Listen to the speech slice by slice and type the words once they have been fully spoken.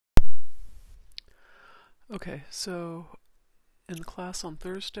Okay, so in class on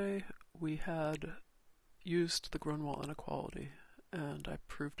Thursday, we had used the Gronwall inequality, and I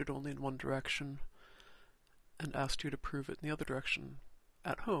proved it only in one direction and asked you to prove it in the other direction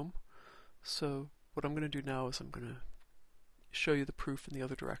at home. So what I'm going to do now is I'm going to show you the proof in the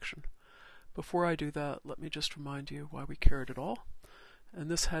other direction. Before I do that, let me just remind you why we cared at all. And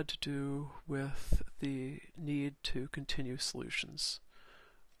this had to do with the need to continue solutions.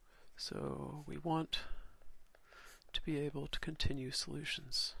 So we want to be able to continue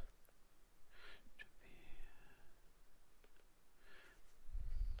solutions.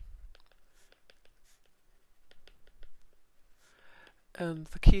 And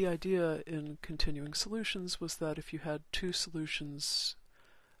the key idea in continuing solutions was that if you had two solutions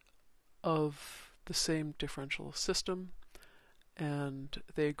of the same differential system and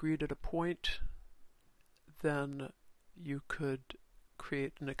they agreed at a point, then you could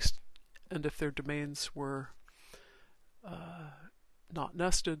create and if their domains were not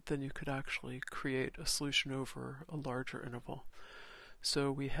nested, then you could actually create a solution over a larger interval.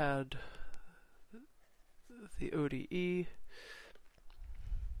 So we had the ODE,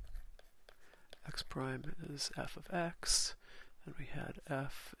 x prime is f of x, and we had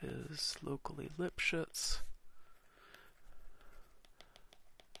f is locally Lipschitz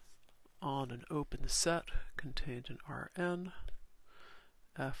on an open set contained in Rn.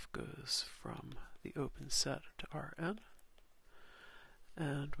 F goes from the open set to Rn.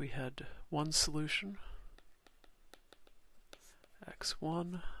 And we had one solution,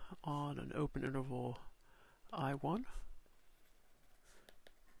 x1, on an open interval I1.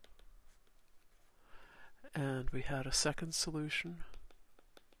 And we had a second solution,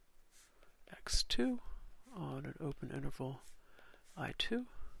 x2, on an open interval I2.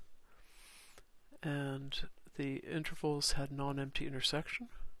 And the intervals had non-empty intersection.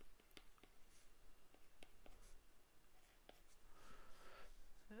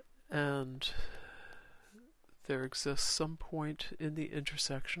 And there exists some point in the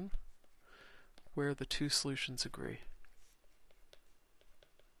intersection where the two solutions agree.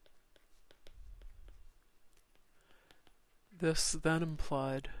 This then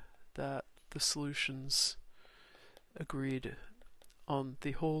implied that the solutions agreed on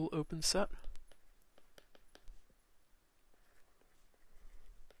the whole open set,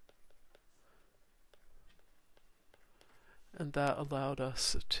 and that allowed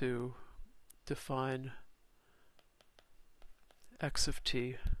us to define x of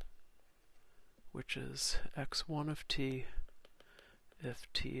t, which is x1 of t if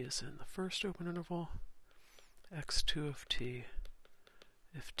t is in the first open interval, x2 of t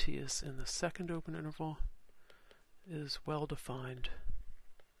if t is in the second open interval, is well defined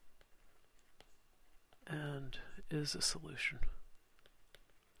and is a solution.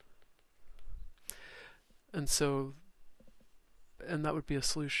 And that would be a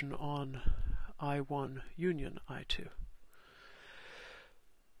solution on I1 union I2.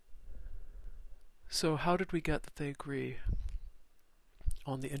 So how did we get that they agree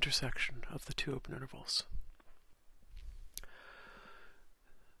on the intersection of the two open intervals?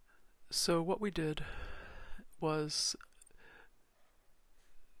 So what we did was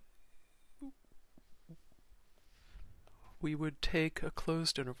we would take a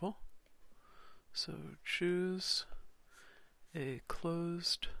closed interval, so choose a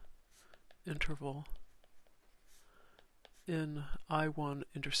closed interval in I1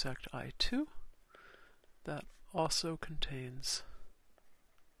 intersect I2 that also contains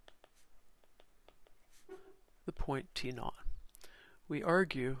the point T0. We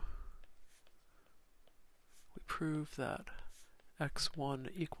prove that x1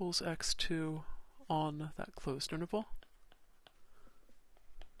 equals x2 on that closed interval.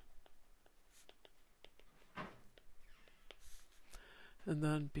 And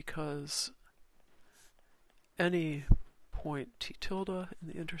then because any point t tilde in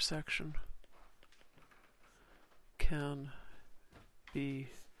the intersection can be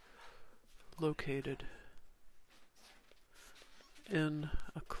located in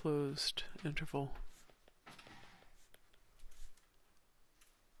a closed interval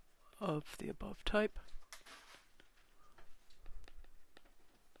of the above type,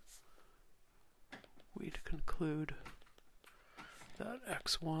 we'd conclude that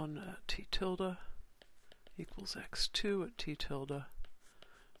x1 at t tilde equals x2 at t tilde,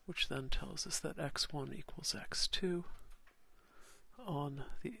 which then tells us that x1 equals x2 on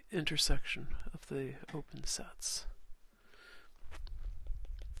the intersection of the open sets.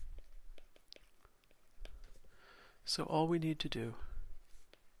 So all we need to do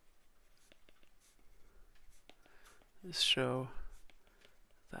is show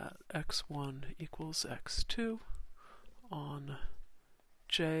that x1 equals x2 on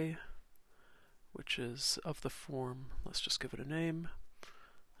J, which is of the form, let's just give it a name,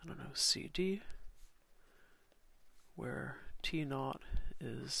 I don't know, CD, where T naught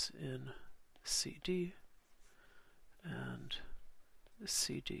is in CD and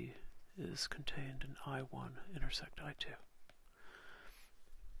CD is contained in I1 intersect I2.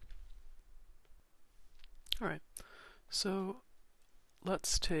 Alright, so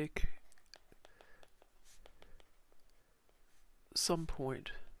let's take some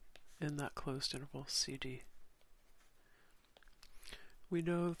point in that closed interval CD. We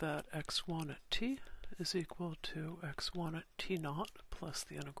know that x1 at t is equal to x1 at t naught plus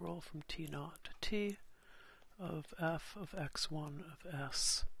the integral from t naught to t of f of x1 of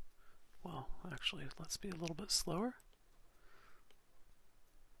s. Well, actually, let's be a little bit slower.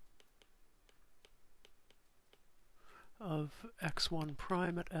 Of x1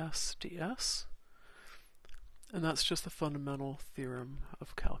 prime at s ds. And that's just the fundamental theorem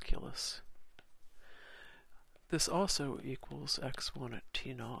of calculus. This also equals x1 at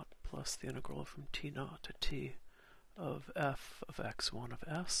t naught plus the integral from t naught to t of f of x1 of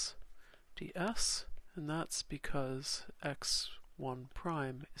s ds, and that's because x1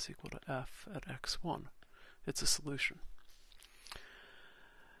 prime is equal to f at x1. It's a solution.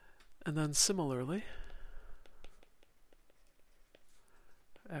 And then similarly,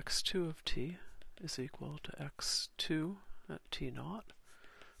 x2 of t is equal to x2 at t naught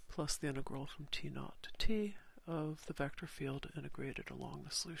plus the integral from t naught to t of the vector field integrated along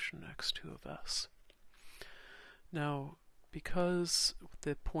the solution x2 of s. Now, because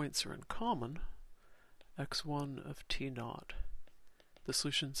the points are in common, x1 of t naught, the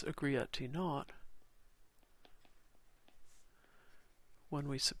solutions agree at t naught, when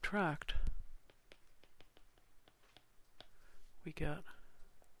we subtract, we get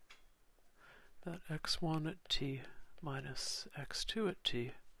that x1 at t minus x2 at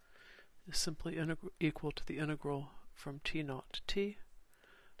t is simply equal to the integral from t naught to t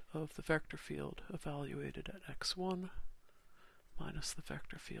of the vector field evaluated at x1 minus the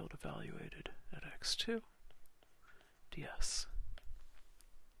vector field evaluated at x2 ds.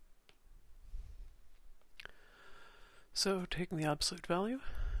 So taking the absolute value,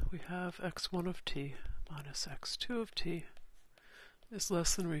 we have x1 of t minus x2 of t is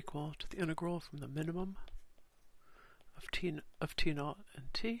less than or equal to the integral from the minimum of t naught and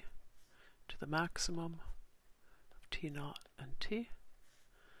t to the maximum of t naught and t,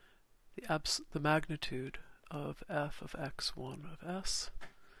 the magnitude of f of x1 of s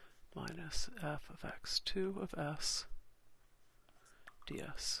minus f of x2 of s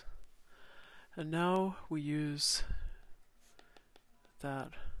ds. And now we use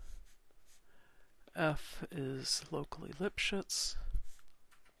that f is locally Lipschitz,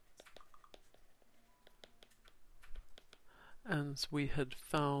 and we had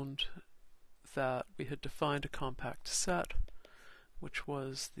found that we had defined a compact set, which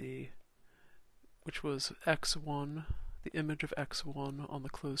was x1, the image of x1 on the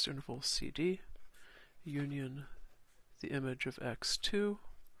closed interval CD, union the image of x2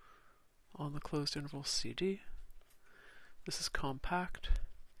 on the closed interval CD. This is compact,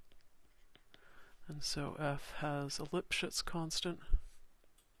 and so f has a Lipschitz constant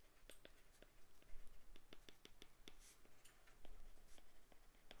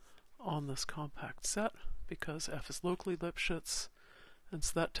on this compact set because f is locally Lipschitz, and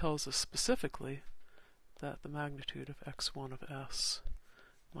so that tells us specifically that the magnitude of x1 of s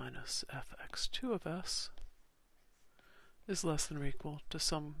minus fx2 of s is less than or equal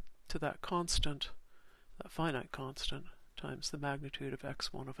to that constant, that finite constant, times the magnitude of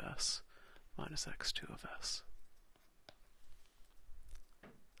x1 of s minus x2 of s.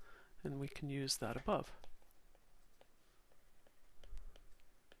 And we can use that above.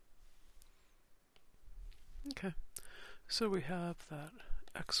 Okay, so we have that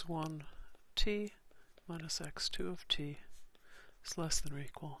x1 t minus x2 of t is less than or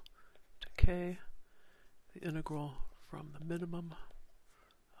equal to k, the integral from the minimum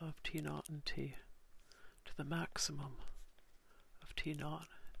of t naught and t to the maximum of t naught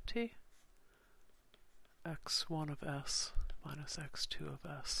and t, x1 of s minus x2 of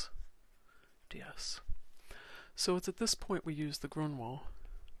s ds. So it's at this point we use the Gronwall.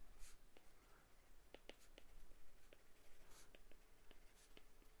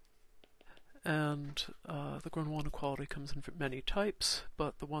 And the Gronwall inequality comes in many types,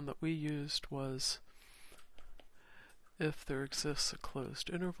 but the one that we used was if there exists a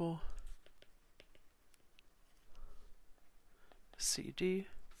closed interval CD,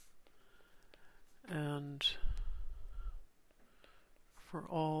 and for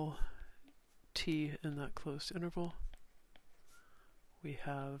all t in that closed interval, we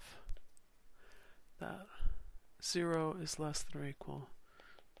have that 0 is less than or equal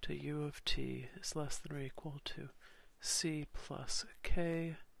to u of t is less than or equal to c plus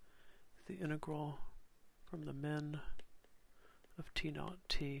k, the integral from the min of t naught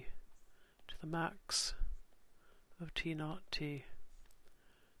t to the max of t naught t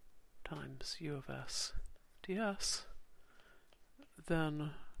times u of s ds,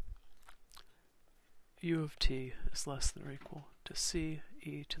 then u of t is less than or equal to c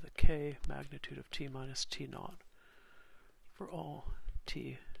e to the k magnitude of t minus t naught for all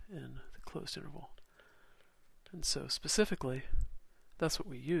t in the closed interval. And so specifically, that's what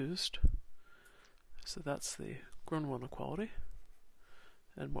we used. So that's the Gronwall inequality.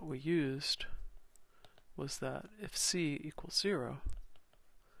 And what we used was that if c equals 0,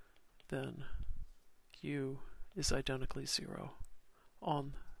 then u is identically 0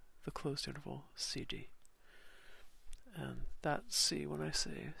 on the closed interval CD. And that C, when I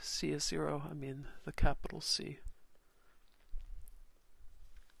say C is 0, I mean the capital C.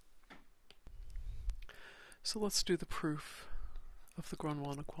 So let's do the proof of the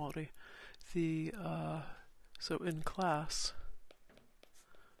Gronwall inequality. So in class,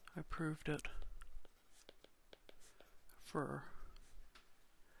 I proved it for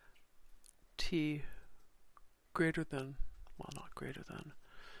t greater than, well, not greater than.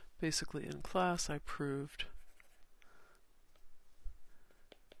 Basically, in class, I proved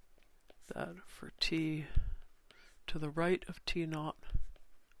that for t to the right of t naught,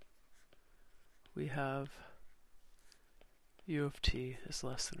 we have u of t is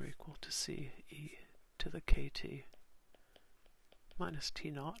less than or equal to c e to the kt minus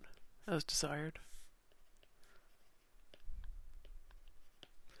t naught as desired.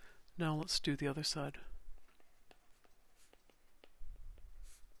 Now let's do the other side.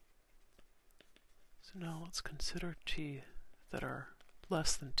 So now let's consider t that are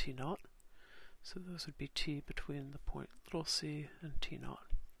less than t naught. So those would be t between the point little c and t naught.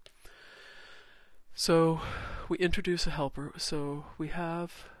 So we introduce a helper. So we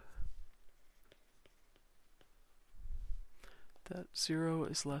have that 0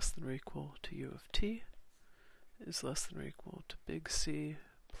 is less than or equal to u of t is less than or equal to big C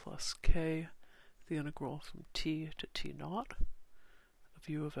plus k, the integral from t to t naught of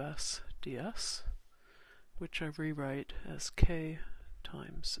u of s ds, which I rewrite as k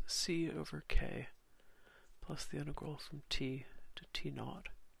times c over k plus the integral from t to t naught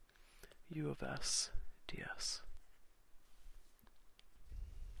u of s ds.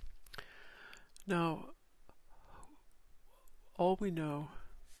 Now, all we know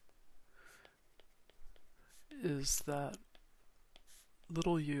is that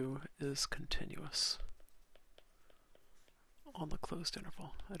little u is continuous on the closed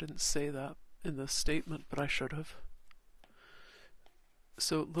interval. I didn't say that in the statement, but I should have.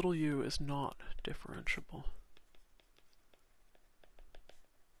 So little u is not differentiable.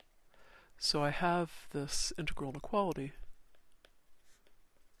 So I have this integral inequality,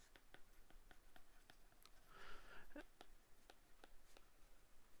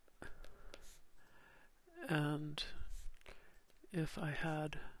 and if I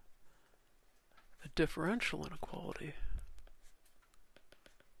had a differential inequality,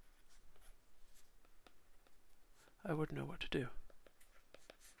 I would know what to do.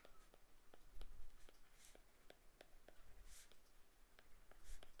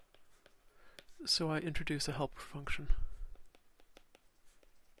 So I introduce a helper function,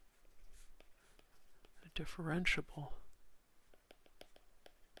 a differentiable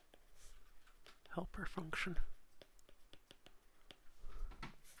helper function.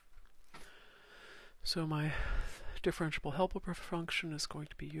 So my differentiable helper function is going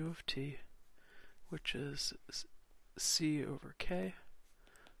to be u of t, which is c over k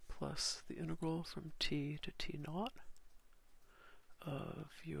plus the integral from t to t naught of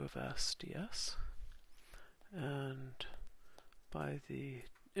u of s ds, and by the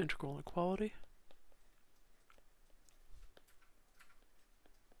integral inequality,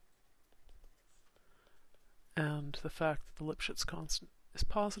 and the fact that the Lipschitz constant is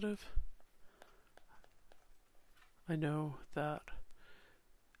positive, I know that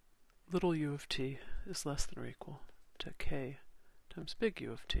little u of t is less than or equal to k times big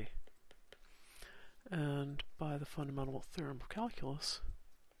U of t. And by the fundamental theorem of calculus,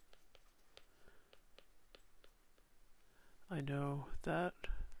 I know that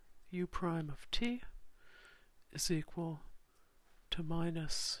u prime of t is equal to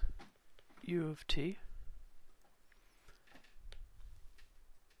minus u of t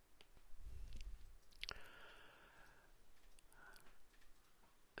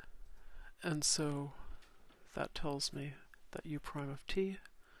And so that tells me that u prime of t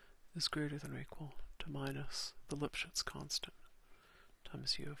is greater than or equal to minus the Lipschitz constant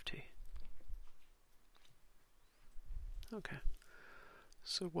times u of t. Okay,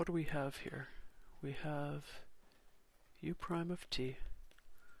 so what do we have here? We have u prime of t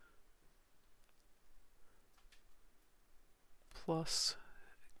plus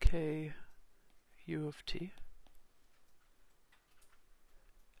k u of t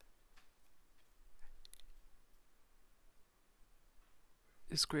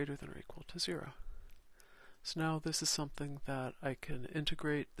is greater than or equal to 0. So now this is something that I can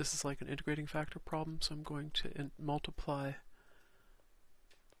integrate. This is like an integrating factor problem, so I'm going to multiply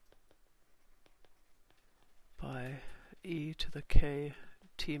by e to the k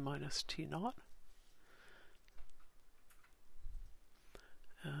t minus t naught.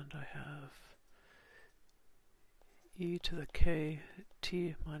 And I have e to the k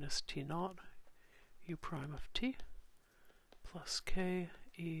t minus t naught u prime of t plus k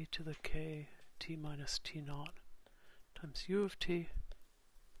e to the k t minus t naught times u of t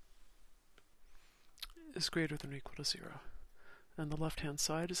is greater than or equal to 0. And the left-hand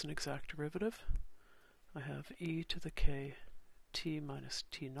side is an exact derivative. I have e to the k t minus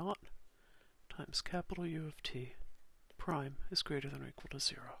t naught times capital U of t prime is greater than or equal to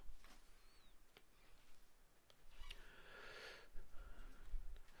 0.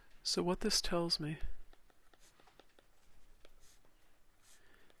 So what this tells me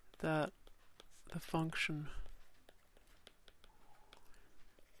that the function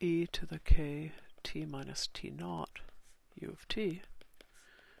e to the k t minus t naught u of t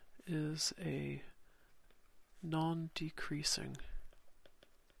is a non-decreasing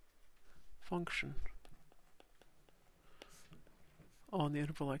function on the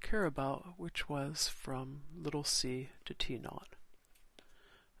interval I care about, which was from little c to t naught.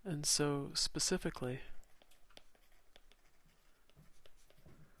 And so specifically,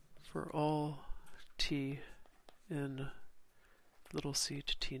 for all t in little c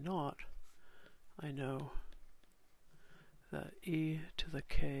to t naught, I know that e to the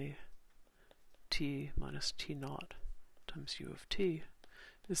k t minus t naught times u of t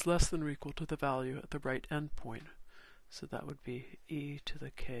is less than or equal to the value at the right endpoint. So that would be e to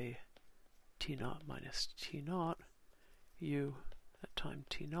the k t naught minus t naught u at time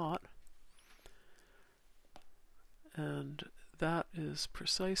t naught. And that is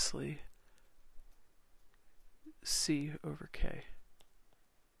precisely c over k.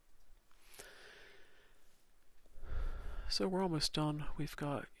 So we're almost done. We've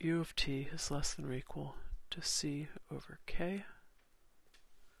got u of t is less than or equal to c over k.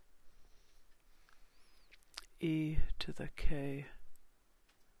 E to the k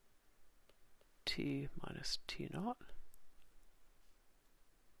t minus t naught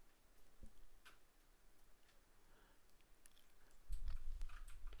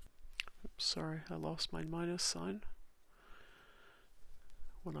sorry, I lost my minus sign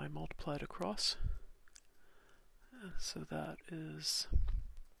when I multiplied across. And so that is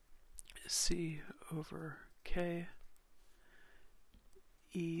c over k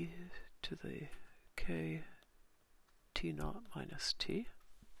e to the k t naught minus t.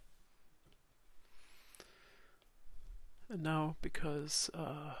 And now because,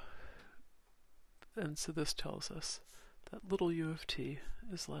 and so this tells us that little u of t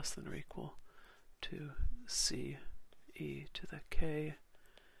is less than or equal to c e to the k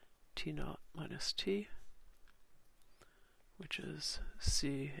t naught minus t, which is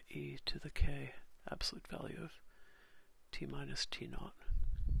c e to the k absolute value of t minus t naught.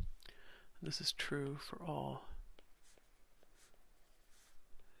 And this is true for all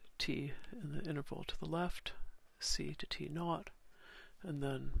t in the interval to the left, c to t naught, and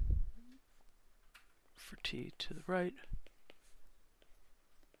then for t to the right,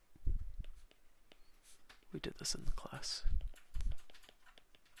 we did this in the class.